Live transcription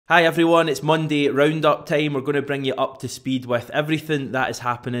Hi everyone, it's Monday roundup time. We're going to bring you up to speed with everything that is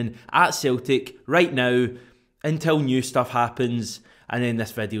happening at Celtic right now until new stuff happens, and then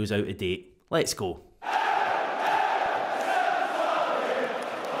this video is out of date. Let's go.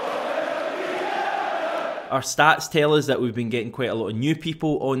 Our stats tell us that we've been getting quite a lot of new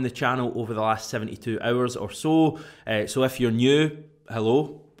people on the channel over the last 72 hours or so. So if you're new,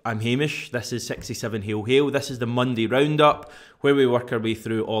 hello. I'm Hamish, this is 67 Hail Hail. This is the Monday Roundup, where we work our way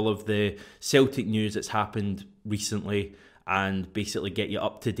through all of the Celtic news that's happened recently and basically get you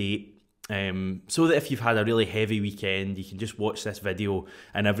up to date, so that if you've had a really heavy weekend, you can just watch this video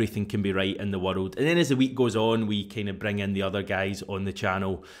and everything can be right in the world. And then as the week goes on, we kind of bring in the other guys on the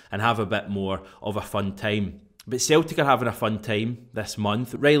channel and have a bit more of a fun time. But Celtic are having a fun time this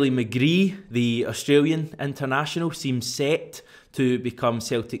month. Riley McGree, the Australian international, seems set to become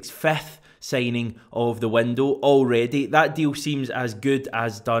Celtic's 5th signing of the window already. That deal seems as good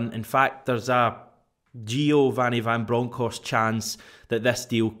as done. In fact, there's a Giovanni van Bronckhorst chance that this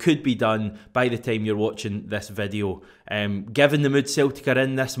deal could be done by the time you're watching this video. Given the mood Celtic are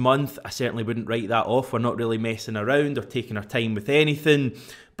in this month, I certainly wouldn't write that off. We're not really messing around or taking our time with anything,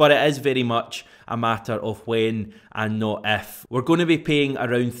 but it is very much a matter of when and not if. We're going to be paying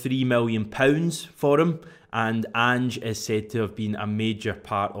around £3 million for him, and Ange is said to have been a major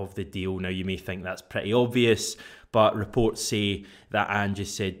part of the deal. Now, you may think that's pretty obvious, but reports say that Ange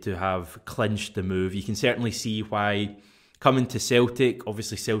is said to have clinched the move. You can certainly see why coming to Celtic,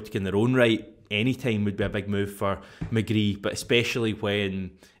 obviously Celtic in their own right, any time would be a big move for McGree, but especially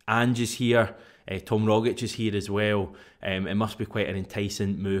when Ange is here, Tom Rogic is here as well. It must be quite an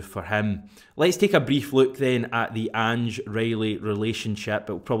enticing move for him. Let's take a brief look then at the Ange-Riley relationship.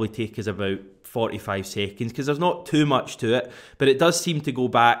 It will probably take us about 45 seconds because there's not too much to it, but it does seem to go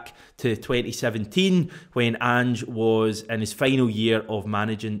back to 2017 when Ange was in his final year of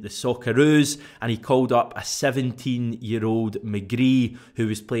managing the Socceroos, and he called up a 17-year-old McGree who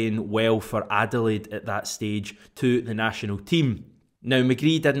was playing well for Adelaide at that stage to the national team. Now,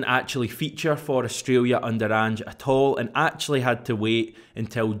 McGree didn't actually feature for Australia under Ange at all and actually had to wait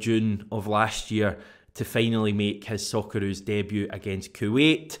until June of last year to finally make his Socceroos debut against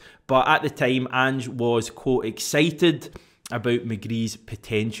Kuwait. But at the time, Ange was, quote, excited about McGree's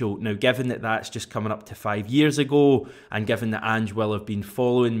potential. Now, given that that's just coming up to 5 years ago, and given that Ange will have been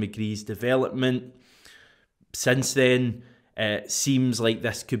following McGree's development since then, it seems like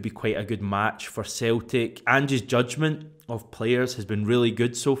this could be quite a good match for Celtic. Ange's judgment of players has been really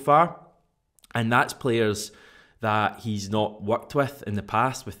good so far, and that's players that he's not worked with in the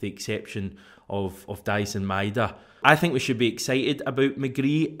past, with the exception of Dyson Maeda. I think we should be excited about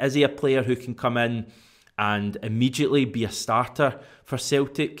McGree. Is he a player who can come in and immediately be a starter for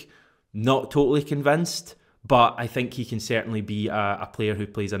Celtic? Not totally convinced, but I think he can certainly be a player who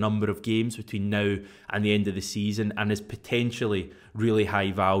plays a number of games between now and the end of the season and is potentially really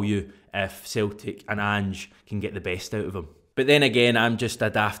high value if Celtic and Ange can get the best out of him. But then again, I'm just a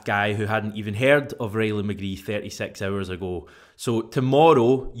daft guy who hadn't even heard of Riley McGree 36 hours ago. So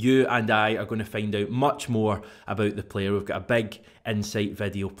tomorrow, you and I are going to find out much more about the player. We've got a big insight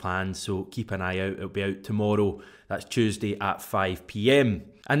video planned, so keep an eye out. It'll be out tomorrow. That's Tuesday at 5 PM.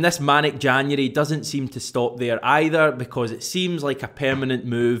 And this manic January doesn't seem to stop there either, because it seems like a permanent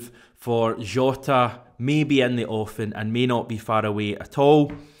move for Jota may be in the offing and may not be far away at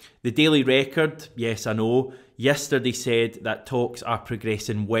all. The Daily Record, yes I know, yesterday said that talks are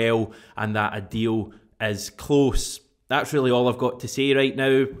progressing well and that a deal is close. That's really all I've got to say right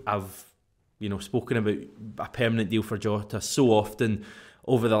now. I've spoken about a permanent deal for Jota so often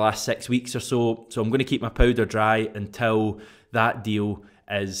over the last 6 weeks or so, so I'm going to keep my powder dry until that deal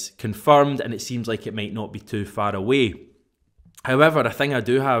is confirmed, and it seems like it might not be too far away. However, a thing I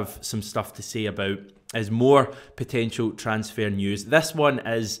do have some stuff to say about is more potential transfer news. This one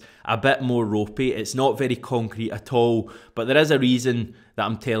is a bit more ropey. It's not very concrete at all, but there is a reason that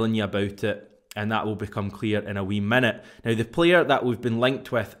I'm telling you about it, and that will become clear in a wee minute. Now, the player that we've been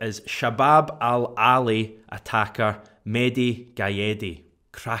linked with is Shabab Al-Ali attacker Mehdi Gayedi.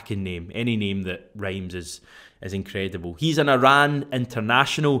 Cracking name. Any name that rhymes is incredible. He's an Iran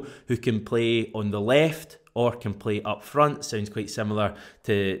international who can play on the left or can play up front. Sounds quite similar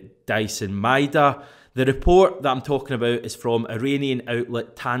to Dyson Maeda. The report that I'm talking about is from Iranian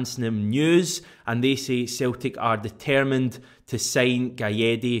outlet Tasnim News, and they say Celtic are determined to sign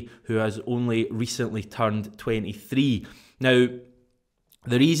Gayedi, who has only recently turned 23. Now,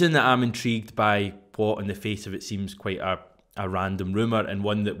 the reason that I'm intrigued by what on the face of it seems quite a random rumour, and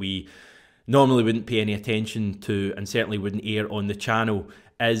one that we normally wouldn't pay any attention to and certainly wouldn't air on the channel,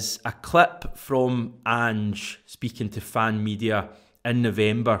 is a clip from Ange speaking to fan media in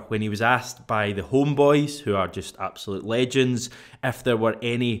November when he was asked by the homeboys, who are just absolute legends, if there were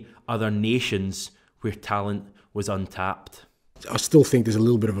any other nations where talent was untapped. I still think there's a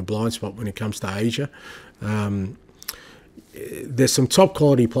little bit of a blind spot when it comes to Asia. There's some top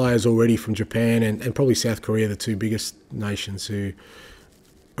quality players already from Japan and probably South Korea, the two biggest nations, who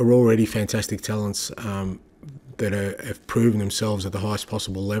are already fantastic talents that have proven themselves at the highest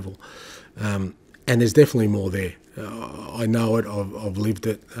possible level. And there's definitely more there. I know it, I've lived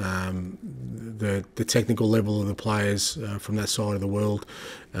it. The technical level of the players from that side of the world,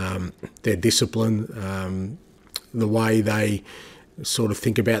 their discipline, the way they sort of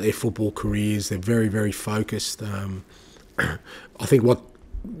think about their football careers, they're very, very focused. I think what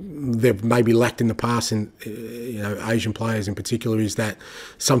they've maybe lacked in the past, in Asian players in particular, is that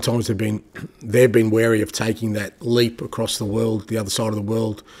sometimes they've been wary of taking that leap across the world, the other side of the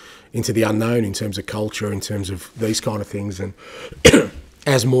world, into the unknown in terms of culture, in terms of these kind of things. And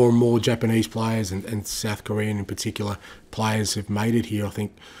as more and more Japanese players and South Korean in particular players have made it here, I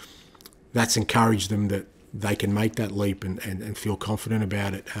think that's encouraged them that they can make that leap and feel confident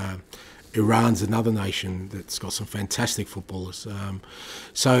about it. Iran's another nation that's got some fantastic footballers.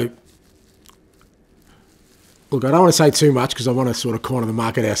 So, look, I don't want to say too much because I want to sort of corner the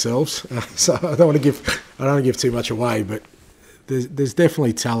market ourselves. So I don't want to give too much away, but there's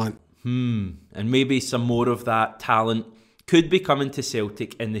definitely talent. And maybe some more of that talent could be coming to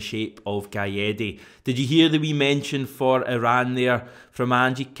Celtic in the shape of Gayetti. Did you hear the wee mention for Iran there from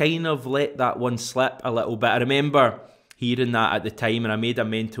Ange? He kind of let that one slip a little bit. I remember hearing that at the time and I made a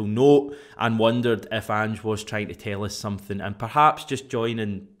mental note and wondered if Ange was trying to tell us something and perhaps just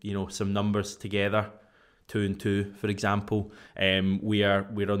joining, some numbers together. 2 and 2, for example. We're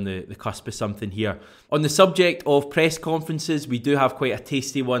on the cusp of something here. On the subject of press conferences, we do have quite a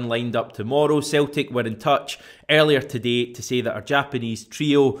tasty one lined up tomorrow. Celtic were in touch earlier today to say that our Japanese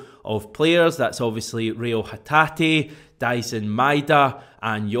trio of players, that's obviously Reo Hatate, Daisen Maeda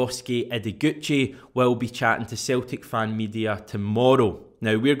and Yosuke Ideguchi, will be chatting to Celtic fan media tomorrow.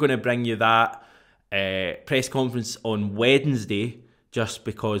 Now, we're going to bring you that press conference on Wednesday, just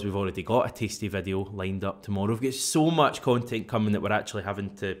because we've already got a tasty video lined up tomorrow. We've got so much content coming that we're actually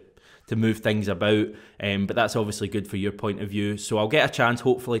having to move things about, but that's obviously good for your point of view. So I'll get a chance,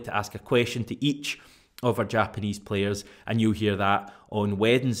 hopefully, to ask a question to each of our Japanese players, and you'll hear that on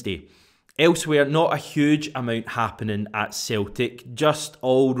Wednesday. Elsewhere, not a huge amount happening at Celtic, just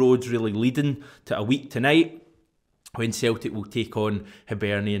all roads really leading to a week tonight when Celtic will take on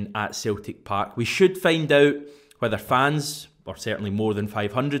Hibernian at Celtic Park. We should find out whether fans, or certainly more than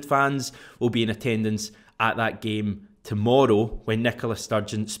 500 fans, will be in attendance at that game tomorrow when Nicola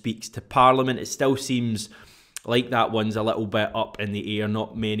Sturgeon speaks to Parliament. It still seems like that one's a little bit up in the air,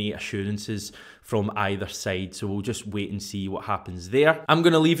 not many assurances from either side, so we'll just wait and see what happens there. I'm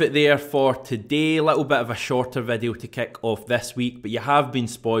going to leave it there for today. A little bit of a shorter video to kick off this week, but you have been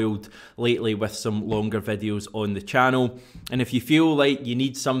spoiled lately with some longer videos on the channel, and if you feel like you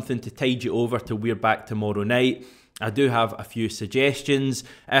need something to tide you over till we're back tomorrow night, I do have a few suggestions.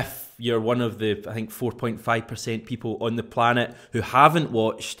 If you're one of the, I think, 4.5% people on the planet who haven't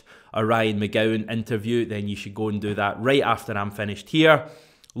watched a Ryan McGowan interview, then you should go and do that right after I'm finished here.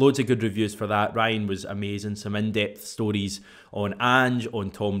 Loads of good reviews for that. Ryan was amazing. Some in-depth stories on Ange,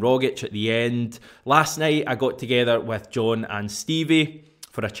 on Tom Rogic at the end. Last night, I got together with John and Stevie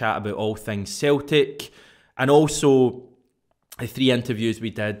for a chat about all things Celtic. And also the 3 interviews we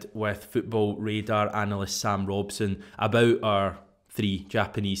did with Football Radar analyst Sam Robson about our 3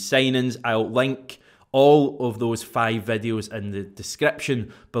 Japanese signings. I'll link all of those 5 videos in the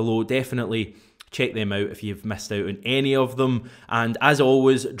description below. Definitely check them out if you've missed out on any of them. And as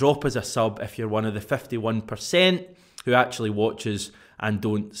always, drop us a sub if you're one of the 51% who actually watches and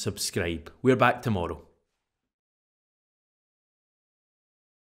don't subscribe. We're back tomorrow.